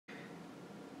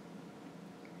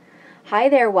Hi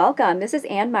there, welcome. This is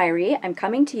Myhre. I'm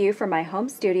coming to you from my home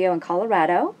studio in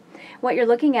Colorado. What you're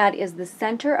looking at is the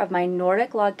center of my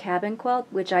Nordic log cabin quilt,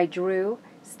 which I drew,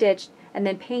 stitched, and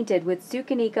then painted with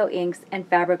Tsukineko inks and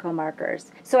Fabrico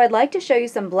markers. So I'd like to show you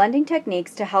some blending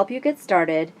techniques to help you get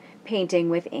started painting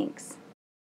with inks.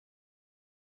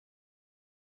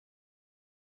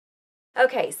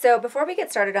 Okay, so before we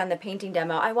get started on the painting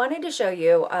demo, I wanted to show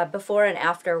you a before and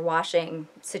after washing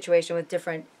situation with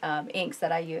different inks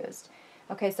that I used.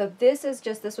 Okay, so this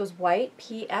was white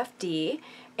PFD,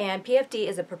 and PFD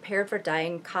is a prepared for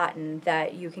dyeing cotton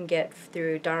that you can get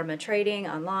through Dharma Trading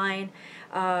online.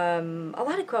 A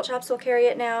lot of quilt shops will carry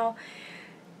it now.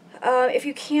 If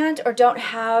you can't or don't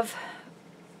have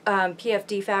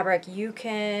PFD fabric, you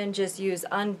can just use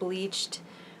unbleached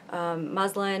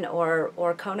muslin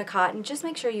or Kona cotton. Just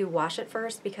make sure you wash it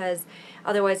first, because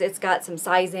otherwise it's got some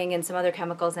sizing and some other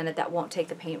chemicals in it that won't take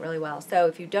the paint really well. So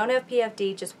if you don't have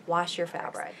PFD, just wash your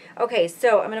fabric. Okay,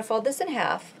 so I'm going to fold this in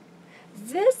half.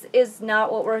 This is not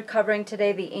what we're covering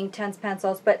today, the Inktense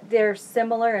pencils, but they're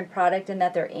similar in product in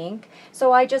that they're ink.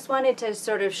 So I just wanted to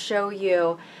sort of show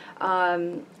you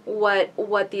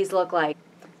what these look like.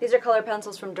 These are color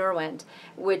pencils from Derwent,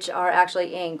 which are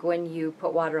actually ink when you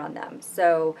put water on them.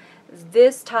 So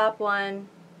this top one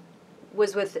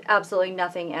was with absolutely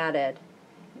nothing added.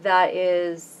 That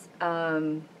is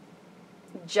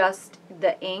just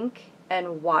the ink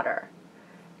and water.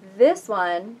 This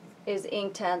one is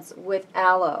Inktense with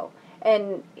aloe.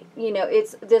 And you know,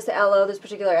 this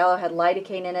particular aloe had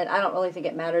lidocaine in it. I don't really think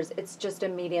it matters. It's just a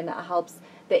medium that helps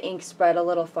the ink spread a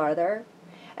little farther.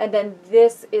 And then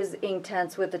this is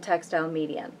Inktense with the textile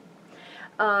medium.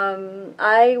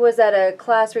 I was at a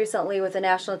class recently with a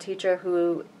national teacher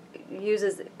who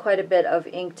uses quite a bit of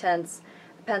Inktense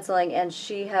penciling, and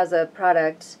she has a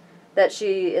product that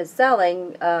she is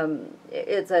selling.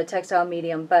 It's a textile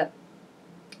medium, but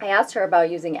I asked her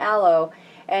about using aloe,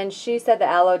 and she said the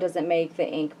aloe doesn't make the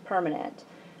ink permanent.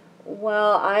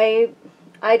 Well,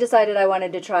 I decided I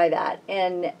wanted to try that,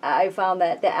 and I found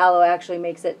that the aloe actually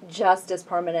makes it just as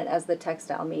permanent as the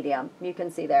textile medium. You can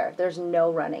see there's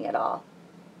no running at all.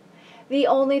 The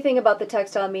only thing about the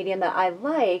textile medium that I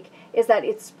like is that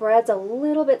it spreads a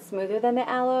little bit smoother than the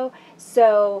aloe.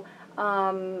 So,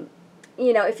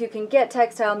 you know, if you can get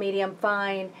textile medium,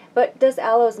 fine, but this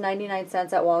aloe is 99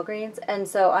 cents at Walgreens, and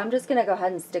so I'm just going to go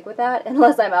ahead and stick with that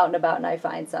unless I'm out and about and I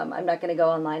find some. I'm not going to go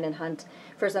online and hunt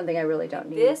for something I really don't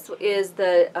need. This is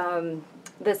the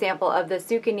sample of the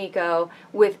Tsukineko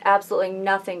with absolutely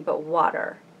nothing but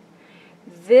water.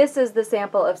 This is the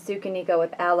sample of Tsukineko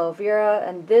with aloe vera,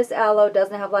 and this aloe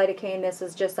doesn't have lidocaine. This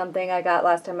is just something I got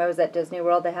last time I was at Disney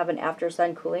World. They have an after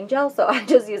sun cooling gel, so I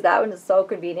just use that one. It's so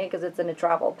convenient because it's in a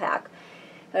travel pack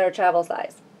or travel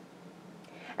size.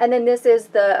 And then this is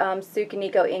the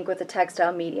Tsukineko ink with the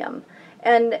textile medium.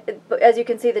 And as you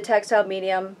can see, the textile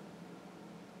medium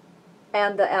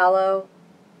and the aloe,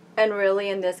 and really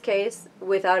in this case,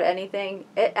 without anything,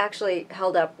 it actually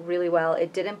held up really well.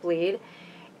 It didn't bleed,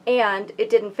 and it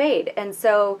didn't fade. And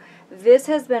so this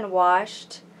has been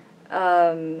washed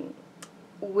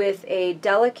with a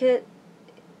delicate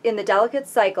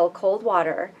cycle, cold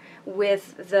water,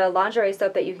 with the lingerie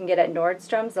soap that you can get at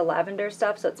Nordstrom's, the lavender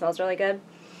stuff, so it smells really good.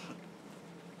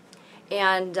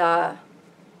 And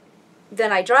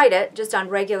then I dried it just on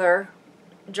regular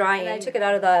drying. And I took it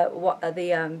out of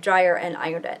the dryer and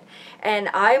ironed it. And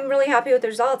I'm really happy with the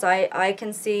results. I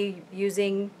can see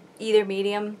using either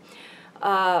medium,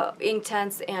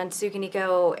 Inktense and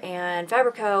Tsukineko and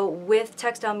Fabrico with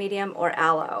textile medium or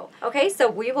aloe. Okay, so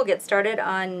we will get started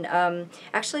on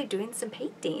actually doing some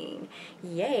painting.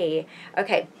 Yay!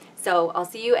 Okay, so I'll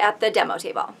see you at the demo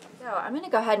table. So I'm going to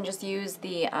go ahead and just use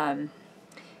the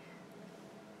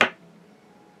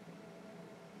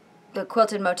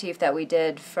quilted motif that we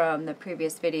did from the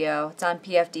previous video. It's on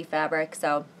PFD fabric,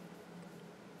 so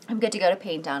I'm good to go to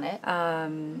paint on it.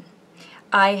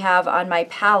 I have on my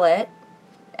palette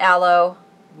aloe,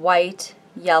 white,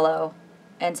 yellow,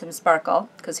 and some sparkle,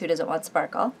 because who doesn't want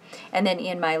sparkle? And then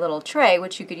in my little tray,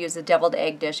 which you could use a deviled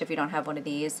egg dish if you don't have one of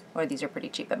these, or these are pretty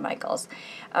cheap at Michael's,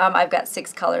 I've got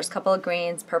 6 colors, a couple of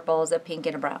greens, purples, a pink,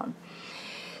 and a brown.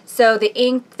 So the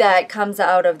ink that comes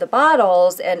out of the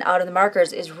bottles and out of the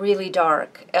markers is really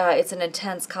dark. It's an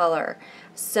intense color.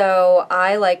 So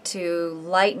I like to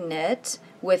lighten it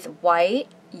with white,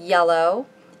 yellow,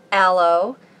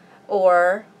 aloe,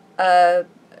 or a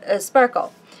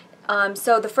sparkle.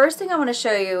 So the first thing I want to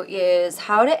show you is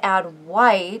how to add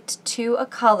white to a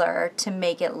color to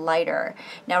make it lighter.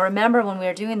 Now remember, when we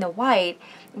were doing the white,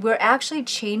 we're actually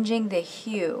changing the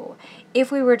hue.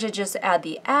 If we were to just add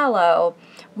the aloe,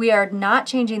 we are not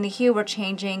changing the hue, we're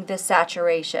changing the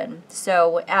saturation.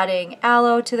 So adding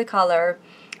aloe to the color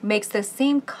makes the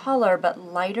same color but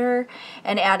lighter,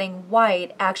 and adding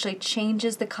white actually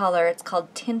changes the color. It's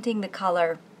called tinting the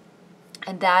color,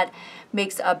 and that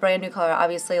makes a brand new color.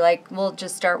 Obviously, like, we'll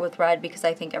just start with red because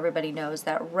I think everybody knows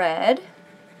that red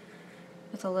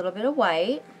with a little bit of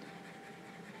white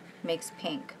makes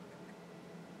pink.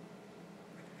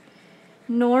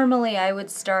 Normally I would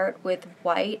start with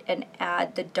white and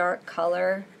add the dark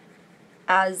color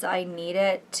as I need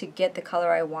it to get the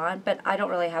color I want, but I don't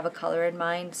really have a color in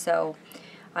mind, so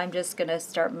I'm just gonna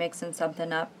start mixing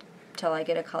something up till I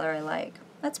get a color I like.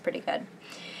 That's pretty good.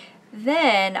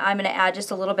 Then I'm gonna add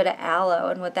just a little bit of aloe,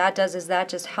 and what that does is that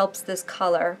just helps this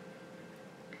color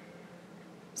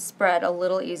spread a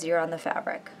little easier on the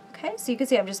fabric. Okay, so you can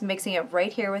see I'm just mixing it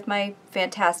right here with my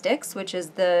Fantastics, which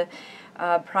is the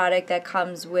product that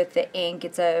comes with the ink.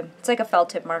 It's like a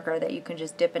felt tip marker that you can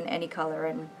just dip in any color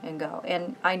and go.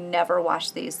 And I never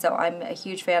wash these, so I'm a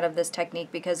huge fan of this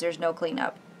technique because there's no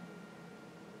cleanup.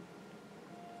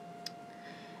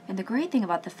 And the great thing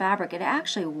about the fabric, it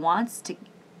actually wants to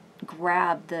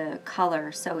grab the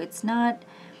color, so it's not,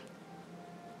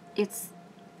 it's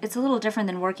a little different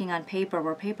than working on paper,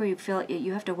 where paper you feel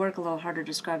you have to work a little harder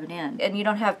to scrub it in. And you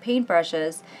don't have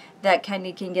paintbrushes that can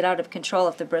get out of control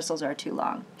if the bristles are too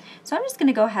long. So I'm just going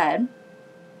to go ahead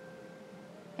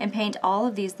and paint all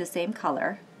of these the same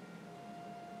color.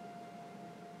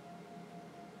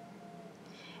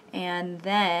 And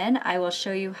then I will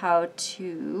show you how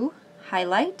to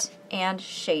highlight and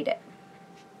shade it.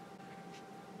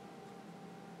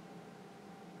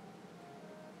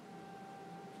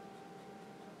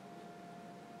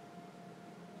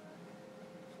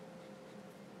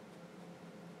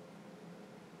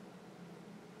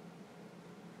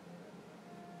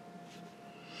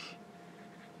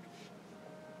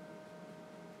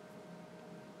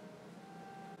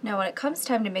 Now when it comes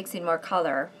time to mixing more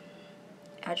color,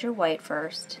 add your white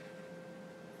first.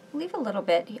 Leave a little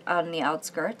bit on the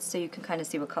outskirts so you can kind of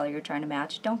see what color you're trying to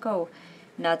match. Don't go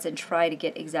nuts and try to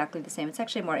get exactly the same. It's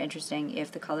actually more interesting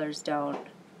if the colors don't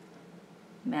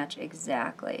match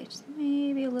exactly. Just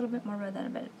maybe a little bit more red than a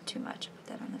bit too much. Put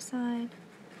that on the side.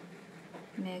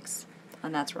 Mix.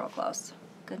 And that's real close.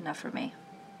 Good enough for me.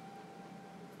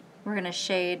 We're going to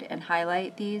shade and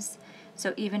highlight these.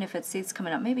 So even if it's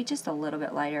coming up maybe just a little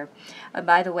bit lighter.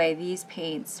 By the way, these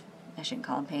paints, I shouldn't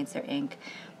call them paints, they're ink.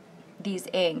 These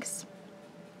inks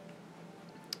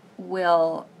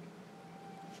will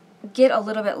get a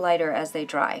little bit lighter as they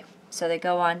dry. So they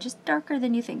go on just darker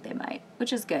than you think they might,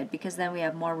 which is good because then we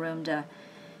have more room to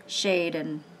shade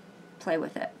and play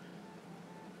with it.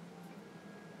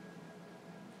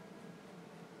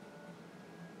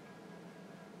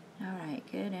 Alright,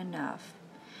 good enough.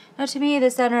 Now to me, the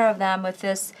center of them with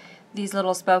these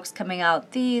little spokes coming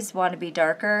out, these want to be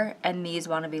darker and these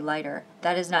want to be lighter.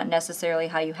 That is not necessarily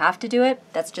how you have to do it.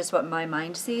 That's just what my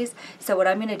mind sees. So what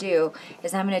I'm going to do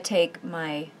is I'm going to take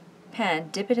my pen,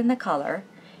 dip it in the color,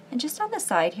 and just on the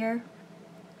side here.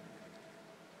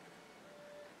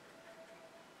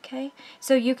 Okay,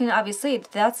 so you can obviously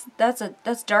that's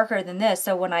darker than this.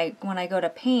 So when I go to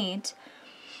paint,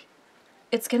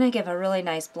 it's going to give a really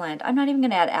nice blend. I'm not even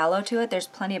going to add aloe to it. There's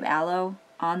plenty of aloe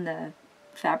on the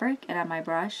fabric and on my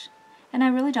brush, and I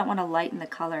really don't want to lighten the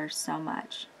color so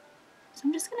much. So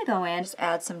I'm just going to go in and just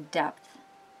add some depth.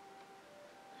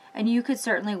 And you could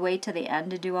certainly wait to the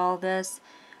end to do all this.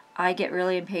 I get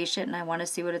really impatient and I want to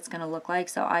see what it's going to look like,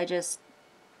 so I just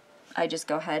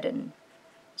go ahead and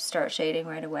start shading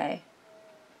right away.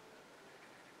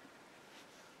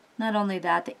 Not only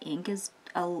that, the ink is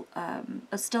still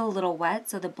a little wet,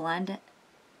 so the blend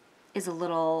is a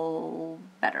little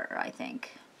better, I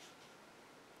think.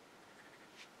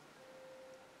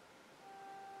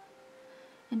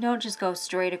 And don't just go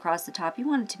straight across the top. You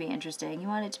want it to be interesting. You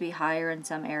want it to be higher in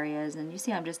some areas, and you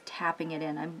see I'm just tapping it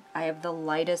in. I have the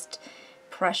lightest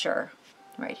pressure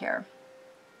right here.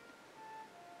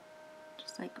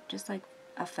 Just like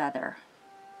a feather.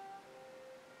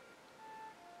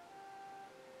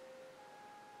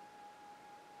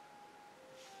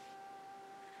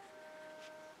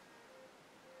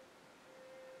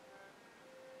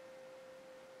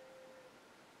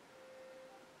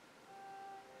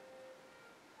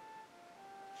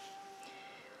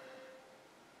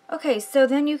 Okay, so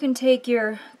then you can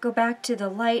go back to the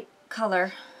light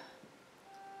color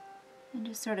and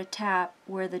just sort of tap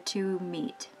where the two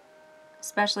meet.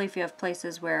 Especially if you have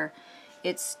places where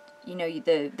it's,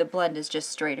 the blend is just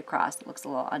straight across. It looks a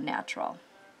little unnatural.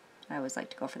 I always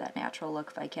like to go for that natural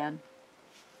look if I can.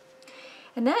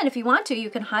 And then if you want to, you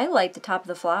can highlight the top of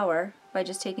the flower by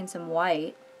just taking some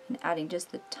white and adding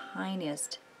just the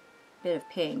tiniest bit of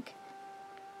pink.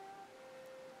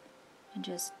 And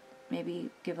just maybe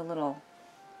give a little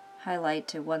highlight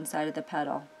to one side of the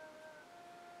petal.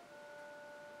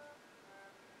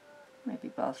 Maybe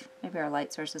both. Maybe our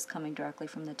light source is coming directly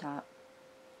from the top.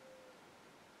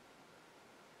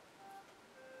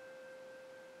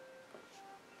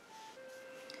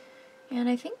 And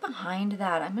I think behind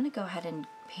that, I'm going to go ahead and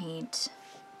paint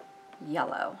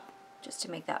yellow, just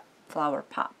to make that flower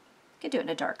pop. You could do it in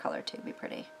a dark color too, it'd be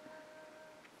pretty.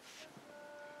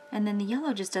 And then the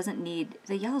yellow just doesn't need,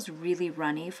 the yellow's really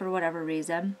runny for whatever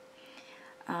reason.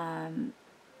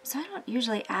 So I don't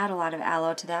usually add a lot of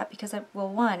aloe to that because, well,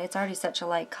 one, it's already such a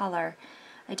light color.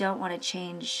 I don't want to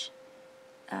change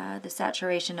the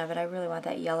saturation of it. I really want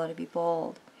that yellow to be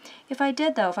bold. If I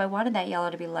did though, if I wanted that yellow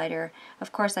to be lighter,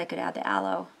 of course I could add the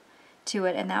aloe to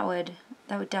it, and that would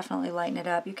definitely lighten it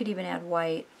up. You could even add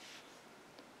white.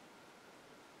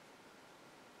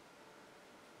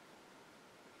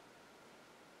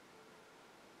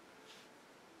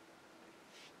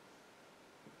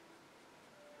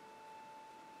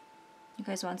 You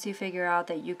guys, once you figure out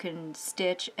that you can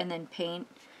stitch and then paint,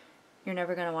 you're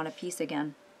never going to want a piece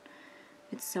again.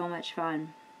 It's so much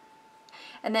fun.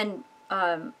 And then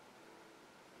I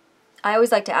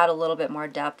always like to add a little bit more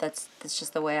depth. That's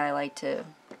just the way I like to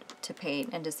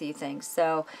paint and to see things.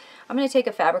 So I'm going to take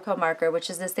a Fabrico marker, which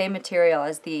is the same material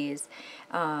as these.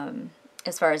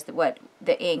 As far as the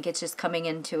ink, it's just coming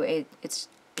into it's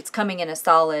coming in a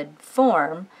solid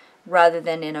form rather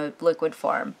than in a liquid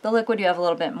form. The liquid, you have a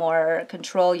little bit more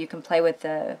control. You can play with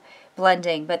the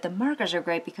blending, but the markers are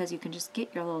great because you can just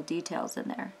get your little details in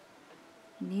there.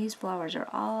 And these flowers are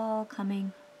all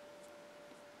coming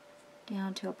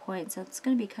down to a point, so it's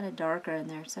going to be kind of darker in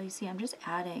there. So you see, I'm just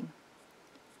adding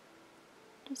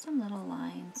just some little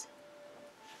lines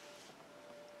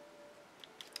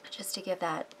just to give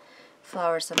that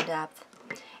flower some depth.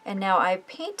 And now I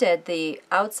painted the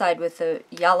outside with the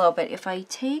yellow, but if I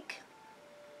take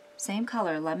same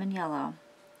color, lemon yellow,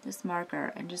 this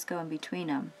marker, and just go in between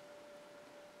them,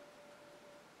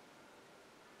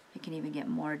 I can even get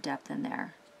more depth in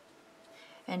there.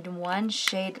 And one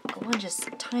just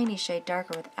tiny shade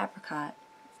darker with apricot.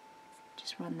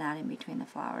 Just run that in between the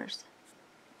flowers.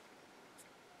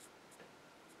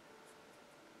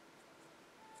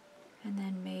 And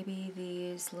then maybe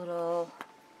these little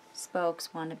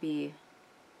spokes want to be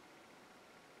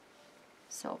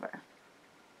silver.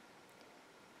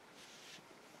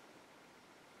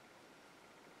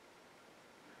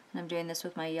 And I'm doing this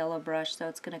with my yellow brush, so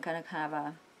it's going to kind of have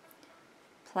a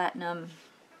platinum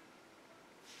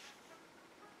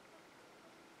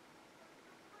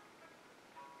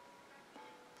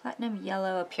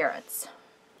yellow appearance.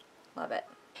 Love it.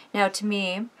 Now to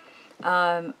me,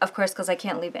 of course, because I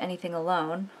can't leave anything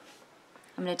alone,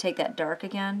 I'm going to take that dark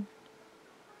again,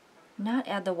 not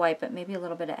add the white, but maybe a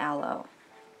little bit of aloe,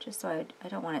 just so I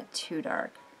don't want it too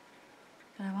dark.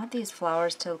 And I want these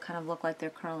flowers to kind of look like they're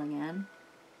curling in.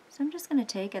 So I'm just going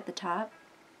to take at the top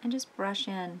and just brush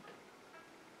in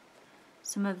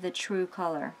some of the true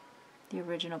color, the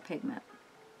original pigment.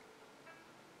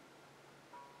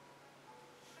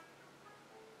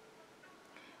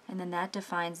 And then that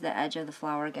defines the edge of the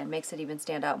flower again, makes it even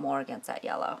stand out more against that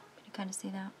yellow. Can you kind of see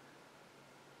that?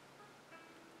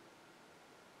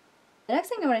 The next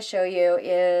thing I want to show you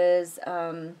is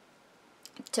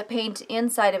to paint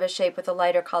inside of a shape with a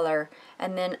lighter color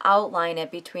and then outline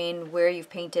it between where you've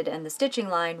painted and the stitching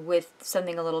line with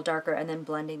something a little darker and then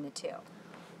blending the two.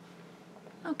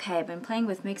 Okay, I've been playing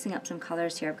with mixing up some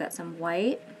colors here. I've got some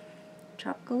white,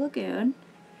 Tropical Lagoon,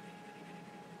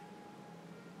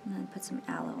 and then put some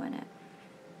aloe in it.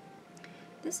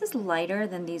 This is lighter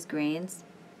than these greens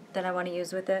that I want to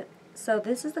use with it, so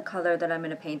this is the color that I'm going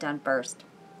to paint on first.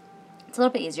 It's a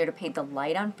little bit easier to paint the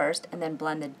light on first and then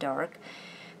blend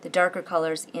the darker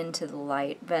colors into the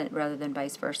light rather than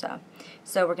vice versa.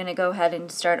 So we're going to go ahead and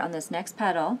start on this next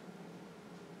petal.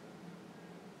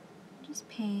 Just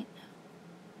paint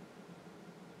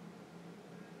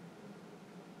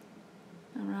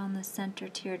around the center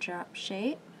teardrop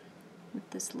shape with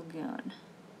this lagoon.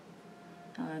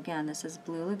 Now again, this is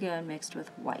blue lagoon mixed with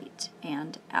white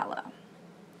and aloe.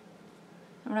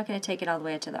 We're not going to take it all the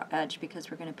way to the edge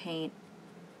because we're going to paint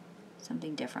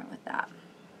something different with that.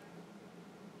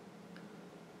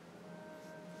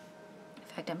 In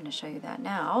fact, I'm going to show you that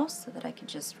now so that I can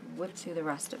just whip through the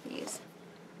rest of these.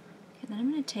 Okay, then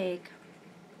I'm going to take,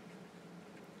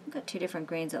 I've got two different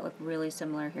greens that look really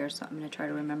similar here, so I'm going to try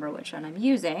to remember which one I'm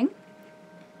using.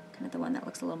 Kind of the one that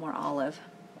looks a little more olive.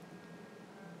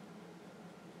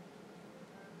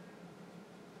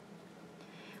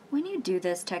 do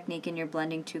this technique and you're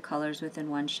blending two colors within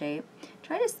one shape,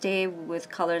 try to stay with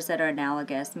colors that are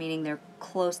analogous, meaning they're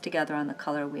close together on the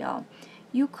color wheel.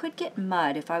 You could get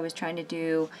mud if I was trying to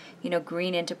do, you know,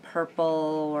 green into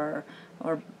purple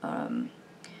or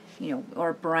you know,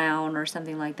 or brown or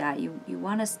something like that. You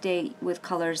want to stay with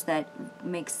colors that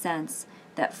make sense,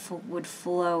 that would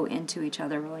flow into each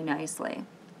other really nicely.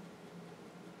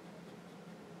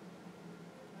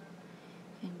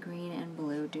 And green and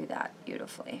blue do that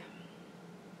beautifully.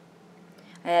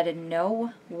 I added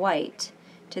no white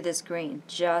to this green,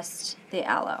 just the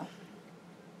aloe.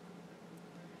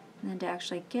 And then to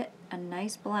actually get a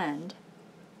nice blend,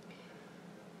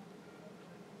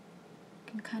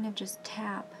 you can kind of just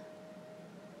tap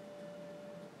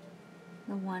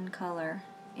the one color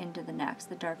into the next,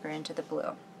 the darker into the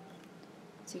blue.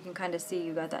 So you can kind of see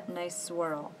you got that nice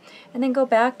swirl. And then go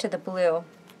back to the blue.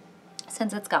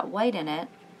 Since it's got white in it,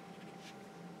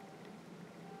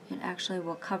 it actually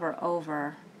will cover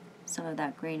over some of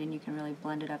that green and you can really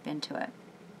blend it up into it.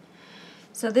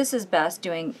 So this is best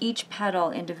doing each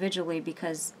petal individually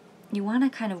because you want to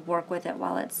kind of work with it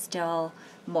while it's still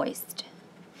moist.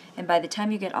 And by the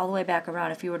time you get all the way back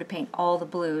around, if you were to paint all the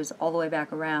blues all the way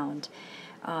back around,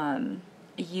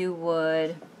 you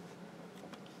would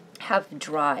have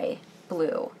dry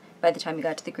blue by the time you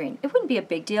got to the green. It wouldn't be a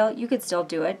big deal. You could still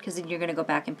do it because then you're going to go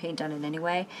back and paint on it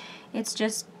anyway. It's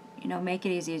just, you know, make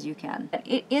it easy as you can.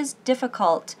 It is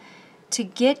difficult to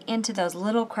get into those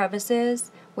little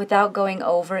crevices without going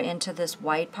over into this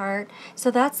white part.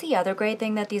 So that's the other great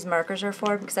thing that these markers are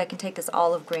for, because I can take this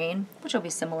olive green, which will be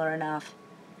similar enough,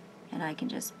 and I can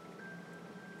just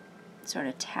sort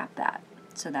of tap that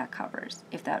so that covers,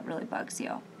 if that really bugs you.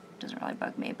 It doesn't really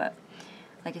bug me, but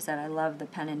like I said, I love the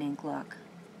pen and ink look.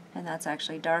 And that's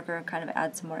actually darker, kind of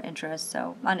adds some more interest.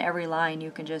 So on every line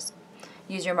you can just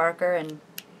use your marker and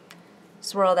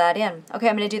swirl that in. Okay,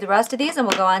 I'm going to do the rest of these and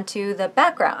we'll go on to the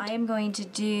background. I am going to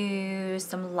do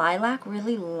some lilac,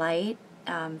 really light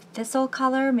thistle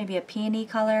color, maybe a peony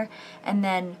color, and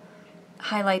then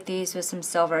highlight these with some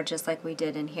silver just like we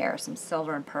did in here, some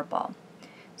silver and purple.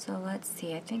 So let's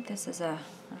see, I think this is a,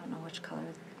 I don't know which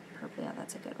color, purple, yeah,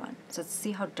 that's a good one. So let's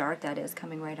see how dark that is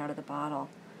coming right out of the bottle.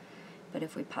 But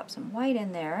if we pop some white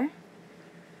in there,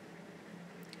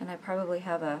 and I probably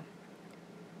have a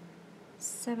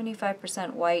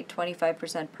 75% white,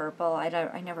 25% purple.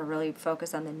 I never really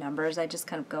focus on the numbers. I just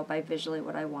kind of go by visually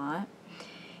what I want.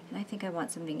 And I think I want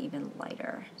something even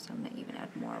lighter, so I'm going to even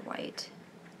add more white.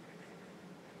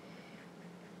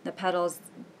 The petals,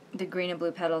 the green and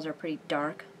blue petals are pretty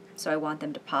dark, so I want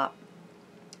them to pop.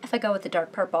 If I go with the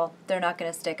dark purple, they're not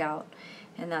going to stick out,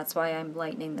 and that's why I'm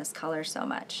lightening this color so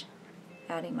much.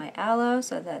 Adding my aloe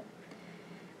so that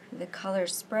the color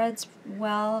spreads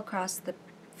well across the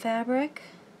fabric,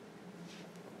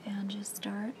 and just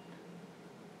start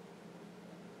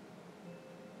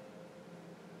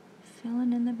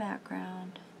filling in the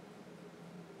background.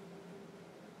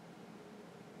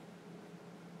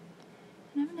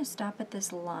 And I'm going to stop at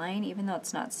this line, even though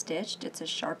it's not stitched, it's a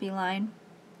Sharpie line,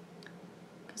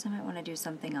 because I might want to do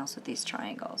something else with these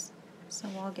triangles. So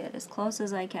I'll get as close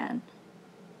as I can.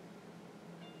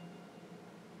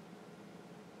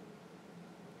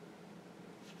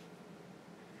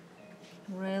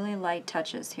 Really light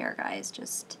touches here, guys,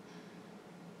 just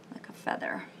like a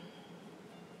feather.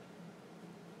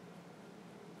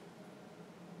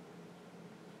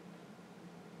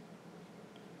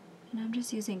 And I'm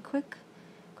just using quick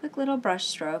little brush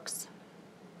strokes.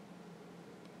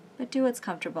 But do what's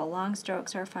comfortable. Long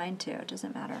strokes are fine too, it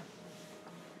doesn't matter.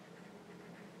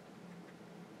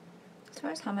 As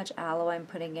far as how much aloe I'm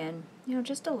putting in, you know,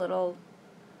 just a little,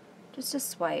 just a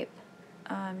swipe.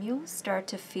 You'll start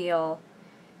to feel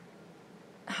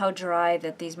how dry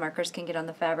that these markers can get on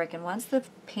the fabric, and once the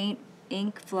paint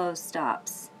ink flow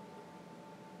stops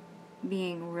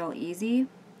being real easy,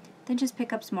 then just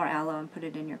pick up some more aloe and put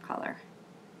it in your color.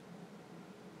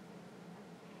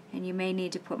 And you may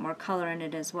need to put more color in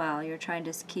it as well. You're trying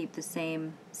to keep the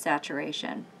same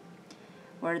saturation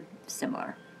or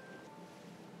similar.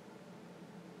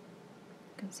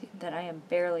 You can see that I am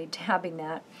barely dabbing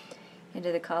that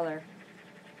into the color.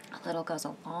 A little goes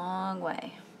a long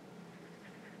way,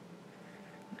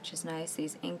 which is nice.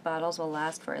 These ink bottles will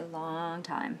last for a long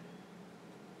time.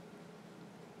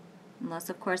 Unless,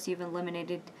 of course, you've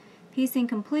eliminated piecing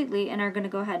completely and are going to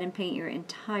go ahead and paint your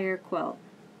entire quilt,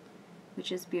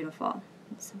 which is beautiful.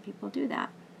 Some people do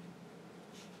that.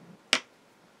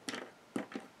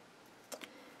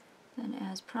 Then,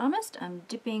 as promised, I'm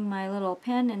dipping my little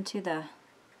pen into the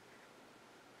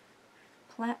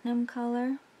platinum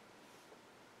color.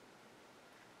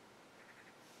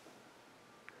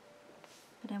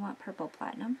 want purple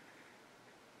platinum.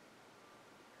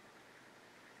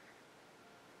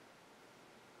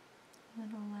 A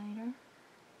little lighter.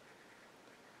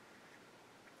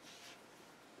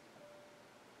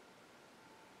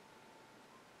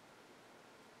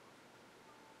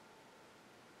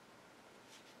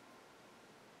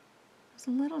 Those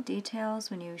little details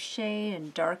when you shade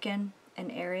and darken an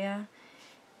area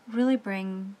really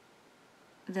bring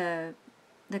the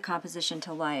composition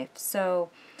to life. So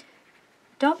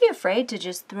don't be afraid to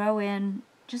just throw in,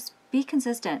 just be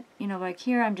consistent. You know, like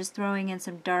here I'm just throwing in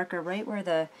some darker right where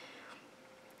the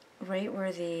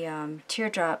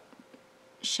teardrop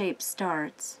shape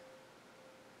starts.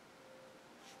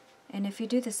 And if you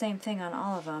do the same thing on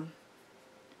all of them,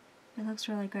 it looks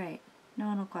really great. No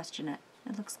one will question it.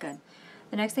 It looks good.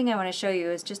 The next thing I want to show you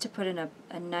is just to put in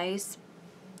a nice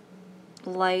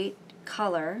light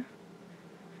color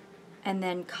and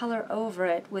then color over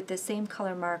it with the same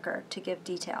color marker to give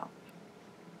detail.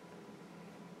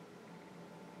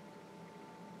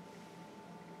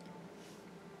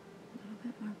 A little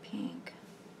bit more pink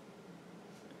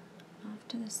off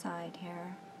to the side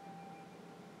here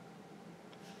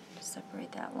to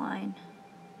separate that line.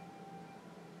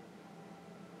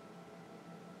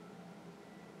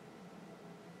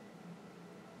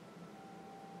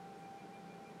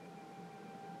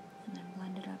 And then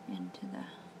blend it up into the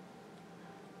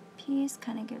piece,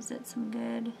 kind of gives it some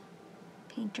good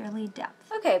painterly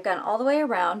depth. Okay, I've gone all the way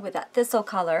around with that thistle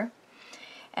color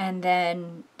and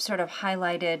then sort of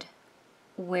highlighted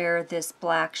where this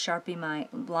black Sharpie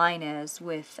line is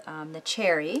with the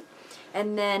cherry.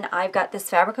 And then I've got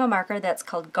this Fabrico marker that's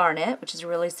called Garnet, which is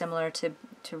really similar to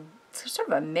sort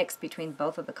of a mix between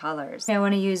both of the colors. I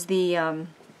want to use the end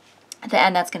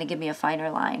that's going to give me a finer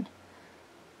line.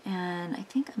 And I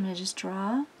think I'm going to just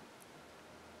draw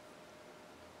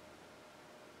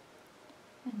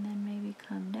and then maybe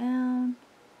come down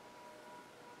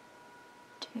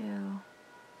 2, 3.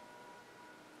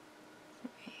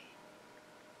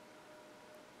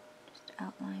 Just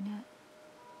outline it.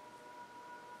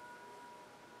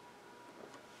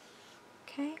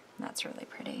 Okay, that's really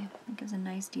pretty. It gives a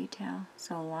nice detail.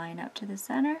 So line up to the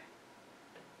center,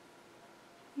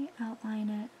 we outline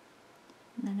it,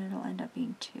 and then it'll end up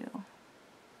being 2.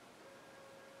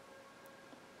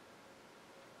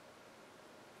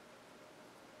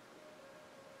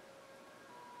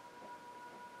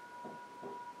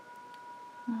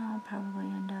 And I'll probably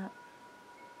end up,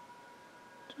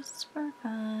 just for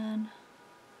fun,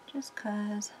 just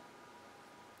 'cause,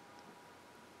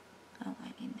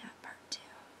 outlining that part too.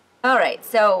 Alright,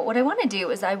 so what I want to do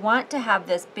is I want to have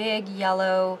this big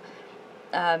yellow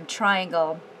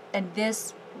triangle and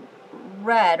this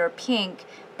red or pink,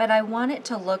 but I want it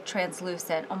to look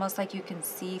translucent, almost like you can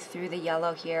see through the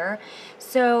yellow here.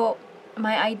 So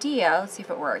my idea, let's see if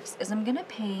it works, is I'm going to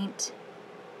paint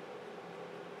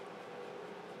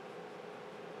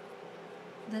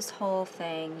this whole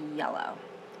thing yellow,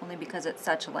 only because it's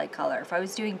such a light color. If I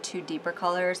was doing 2 deeper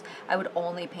colors, I would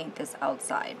only paint this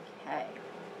outside. Okay.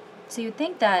 So you'd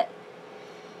think that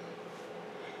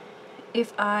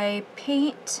if I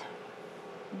paint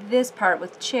this part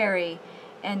with cherry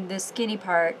and this skinny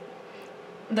part,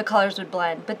 the colors would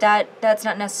blend, but that's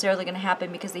not necessarily going to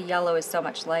happen because the yellow is so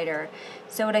much lighter.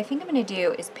 So what I think I'm going to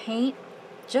do is paint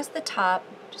just the top,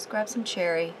 just grab some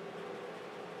cherry,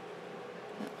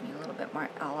 need a little bit more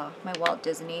aloe, my Walt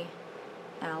Disney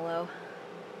aloe.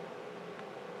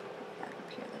 Put that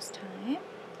up here this time.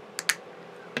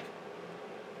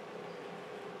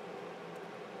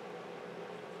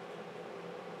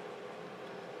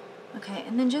 Okay,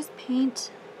 and then just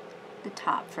paint the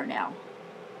top for now.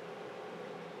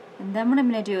 And then what I'm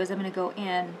going to do is I'm going to go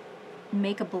in and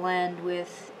make a blend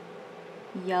with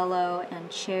yellow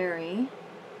and cherry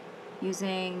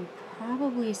using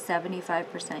probably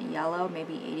 75% yellow,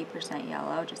 maybe 80%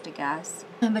 yellow, just a guess.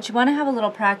 But you want to have a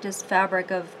little practice fabric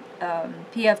of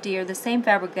PFD or the same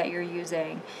fabric that you're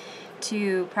using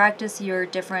to practice your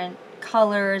different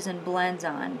colors and blends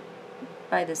on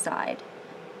by the side.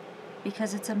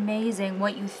 Because it's amazing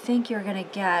what you think you're going to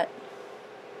get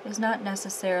is not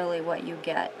necessarily what you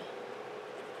get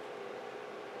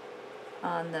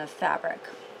on the fabric.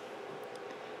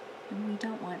 And we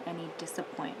don't want any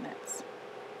disappointments.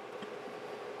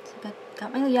 So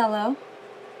got my yellow.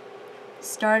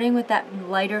 Starting with that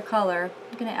lighter color,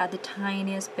 I'm going to add the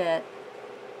tiniest bit.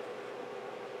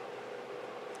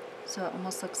 So it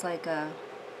almost looks like a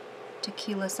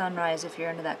tequila sunrise if you're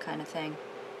into that kind of thing.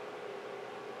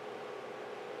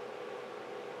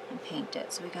 And paint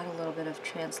it. So we got a little bit of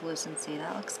translucency.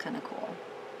 That looks kind of cool.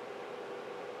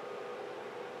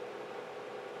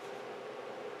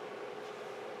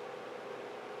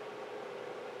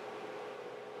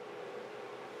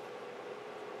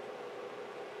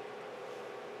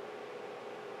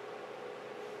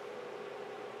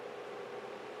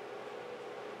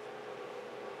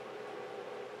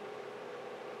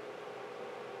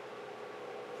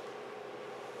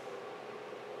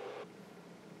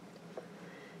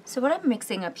 So what I'm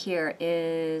mixing up here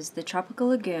is the Tropical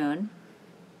Lagoon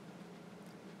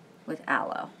with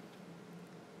aloe.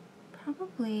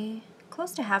 Probably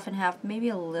close to half and half, maybe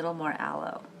a little more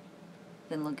aloe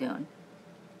than Lagoon.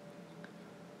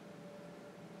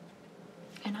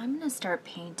 And I'm going to start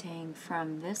painting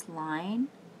from this line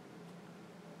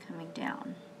coming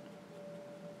down.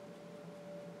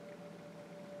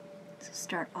 So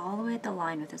start all the way at the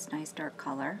line with this nice dark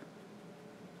color.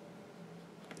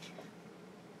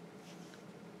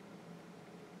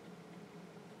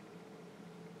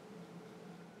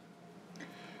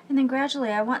 And then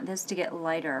gradually I want this to get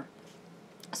lighter.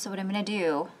 So what I'm going to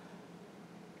do,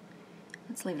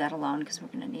 let's leave that alone because we're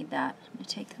going to need that. I'm going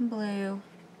to take some blue,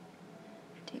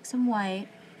 take some white,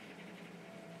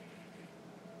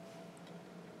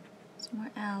 some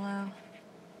more aloe,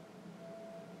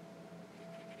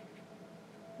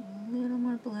 a little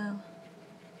more blue,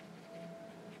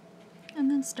 and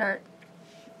then start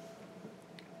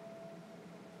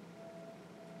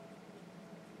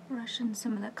brushing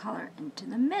some of the color into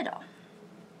the middle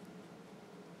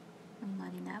and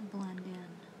letting that blend in.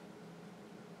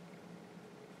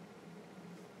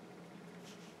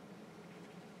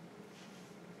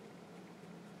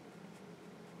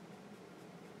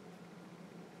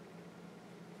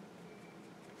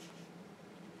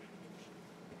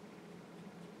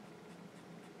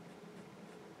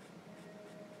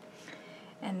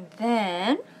 And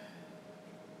then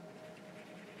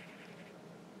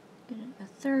a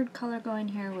third color going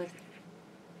here with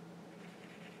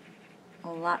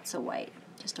lots of white,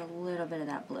 just a little bit of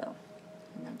that blue,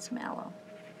 and then some aloe.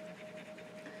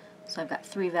 So I've got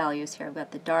 3 values here. I've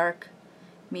got the dark,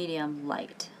 medium,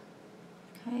 light.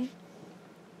 Okay? And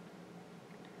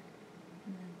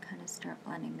then kind of start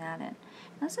blending that in.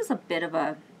 Now this is a bit of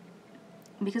a,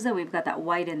 because we've got that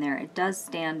white in there, it does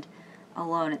stand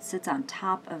alone. It sits on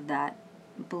top of that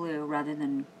blue rather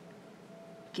than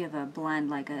give a blend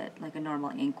like a normal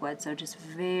ink would. So just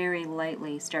very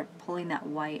lightly start pulling that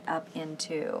white up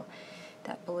into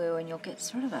that blue and you'll get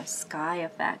sort of a sky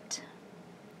effect.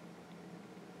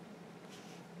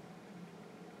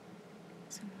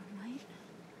 Some more white.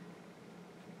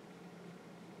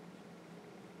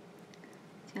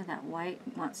 See how that white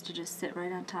wants to just sit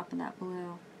right on top of that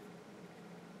blue.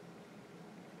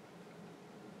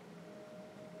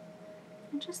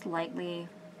 And just lightly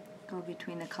go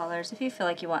between the colors. If you feel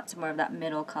like you want some more of that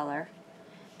middle color,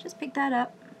 just pick that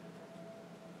up.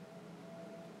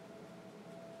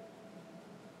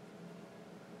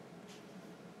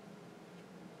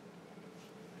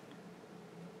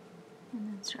 And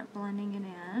then start blending it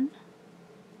in.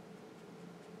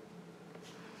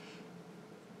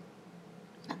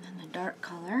 And then the dark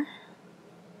color.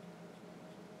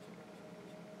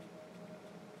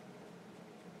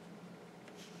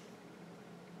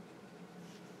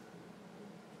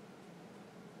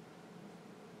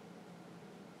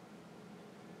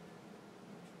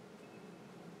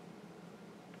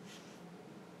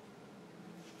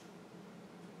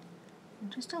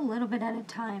 Just a little bit at a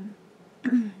time.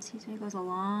 Excuse me, goes a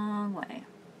long way.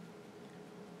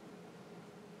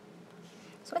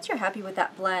 So once you're happy with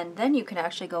that blend, then you can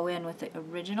actually go in with the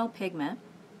original pigment.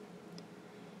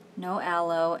 No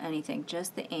aloe, anything,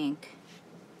 just the ink.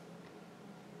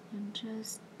 And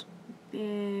just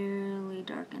barely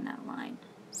darken that line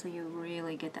so you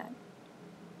really get that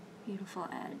beautiful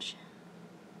edge.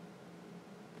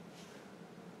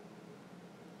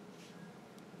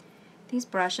 These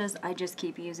brushes I just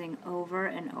keep using over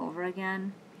and over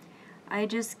again. I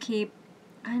just keep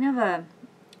kind of a,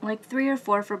 like 3 or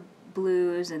 4 for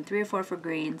blues and 3 or 4 for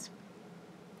greens.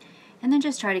 And then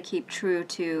just try to keep true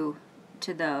to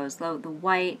those. The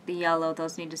white, the yellow,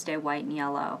 those need to stay white and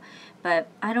yellow. But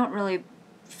I don't really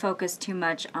focus too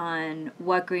much on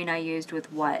what green I used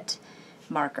with what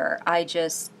marker. I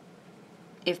just,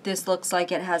 if this looks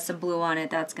like it has some blue on it,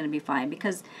 that's going to be fine.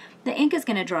 Because the ink is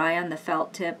going to dry on the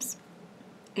felt tips.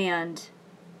 And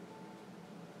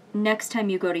next time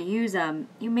you go to use them,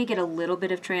 you may get a little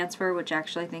bit of transfer, which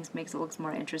actually I think makes it look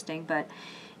more interesting, but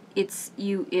it's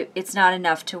not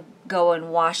enough to go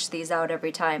and wash these out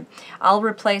every time. I'll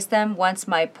replace them once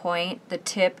my point, the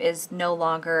tip is no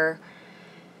longer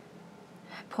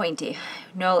pointy.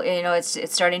 No, you know, it's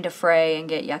starting to fray and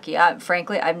get yucky.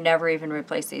 Frankly, I've never even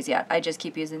replaced these yet. I just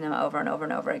keep using them over and over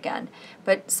and over again.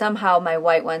 But somehow my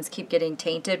white ones keep getting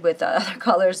tainted with the other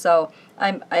colors, so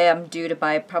I am due to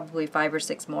buy probably 5 or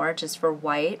 6 more just for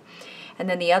white. And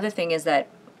then the other thing is that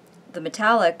the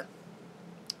metallic,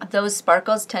 those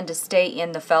sparkles tend to stay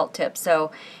in the felt tip, so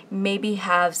maybe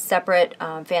have separate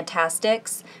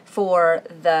Fantastics for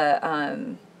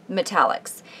the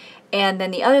metallics. And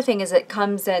then the other thing is it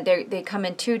comes in, they come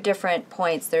in two different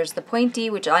points. There's the pointy,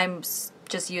 which I'm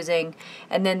just using,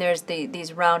 and then there's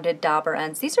these rounded dauber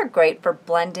ends. These are great for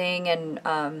blending and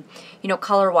you know,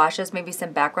 color washes, maybe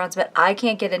some backgrounds, but I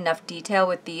can't get enough detail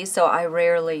with these, so I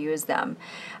rarely use them.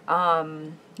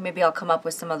 Maybe I'll come up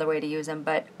with some other way to use them,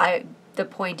 but the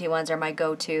pointy ones are my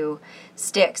go-to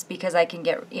sticks because I can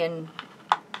get in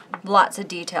lots of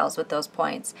details with those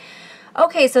points.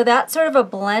 Okay, so that's sort of a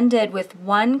blended with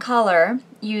one color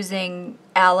using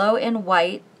aloe and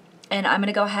white, and I'm going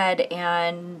to go ahead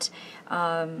and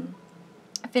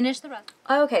finish the rest.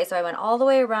 Okay, so I went all the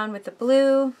way around with the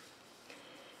blue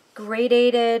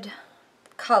gradated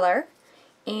color,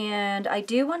 and I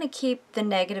do want to keep the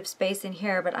negative space in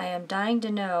here, but I am dying to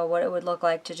know what it would look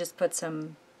like to just put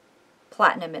some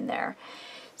platinum in there.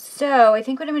 So I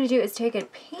think what I'm going to do is take a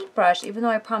paintbrush, even though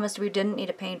I promised we didn't need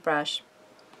a paintbrush.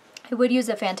 I would use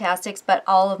a Fantastics, but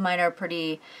all of mine are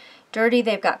pretty dirty.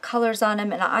 They've got colors on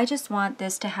them, and I just want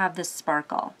this to have this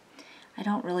sparkle. I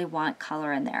don't really want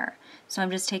color in there. So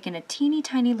I'm just taking a teeny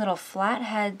tiny little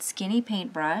flathead skinny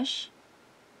paintbrush.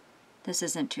 This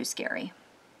isn't too scary.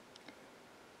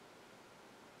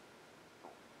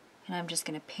 And I'm just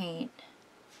going to paint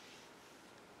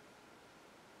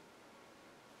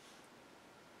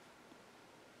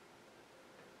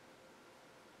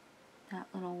that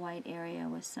little white area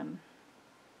with some,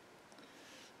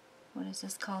 what is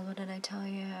this called? What did I tell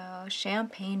you?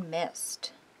 Champagne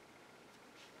mist.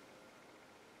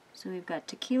 So we've got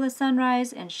Tequila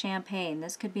Sunrise and Champagne.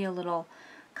 This could be a little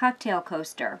cocktail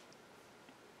coaster.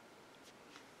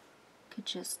 Could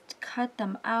just cut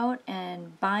them out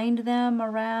and bind them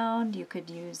around. You could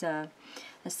use a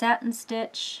satin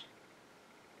stitch,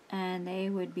 and they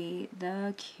would be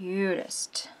the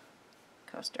cutest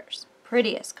coasters.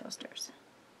 Prettiest coasters.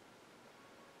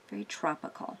 Very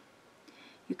tropical.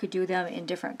 You could do them in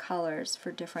different colors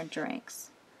for different drinks.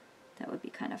 That would be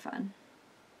kind of fun.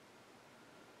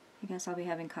 I guess I'll be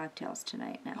having cocktails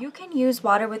tonight now. You can use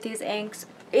water with these inks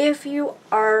if you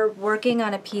are working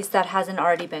on a piece that hasn't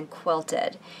already been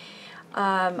quilted.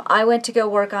 I went to go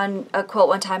work on a quilt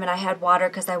one time and I had water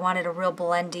because I wanted a real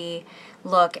blendy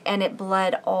look, and it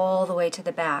bled all the way to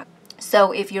the back.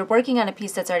 So if you're working on a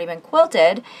piece that's already been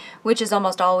quilted, which is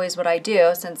almost always what I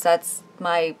do, since that's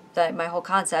my whole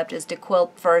concept is to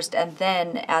quilt first and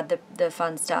then add the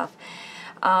fun stuff,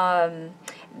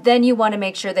 then you want to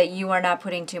make sure that you are not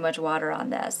putting too much water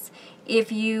on this.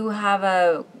 If you have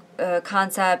a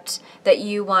concept that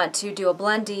you want to do a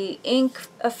blendy ink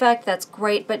effect, that's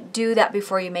great, but do that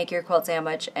before you make your quilt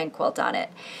sandwich and quilt on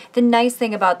it. The nice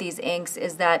thing about these inks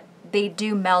is that they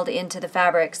do meld into the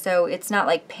fabric, so it's not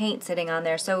like paint sitting on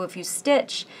there. So if you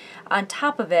stitch on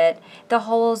top of it, the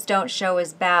holes don't show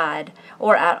as bad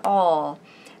or at all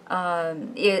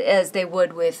as they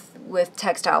would with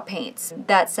textile paints.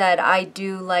 That said, I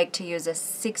do like to use a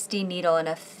 60 needle and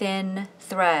a thin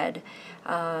thread,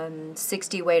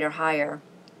 60 weight or higher,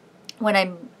 when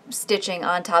I'm stitching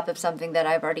on top of something that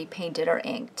I've already painted or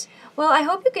inked. Well, I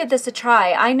hope you give this a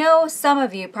try. I know some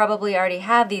of you probably already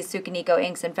have these Tsukineko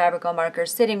inks and Fabrico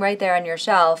markers sitting right there on your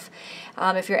shelf.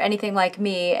 If you're anything like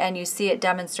me and you see it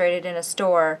demonstrated in a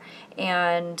store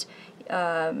and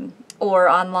or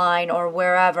online or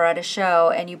wherever at a show,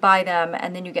 and you buy them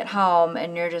and then you get home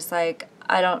and you're just like,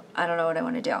 I don't know what I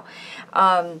want to do.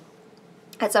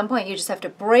 At some point you just have to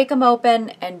break them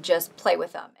open and just play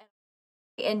with them.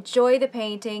 Enjoy the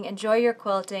painting, enjoy your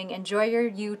quilting, enjoy your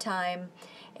you time,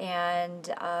 and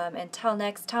until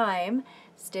next time,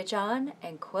 stitch on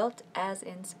and quilt as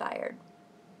inspired.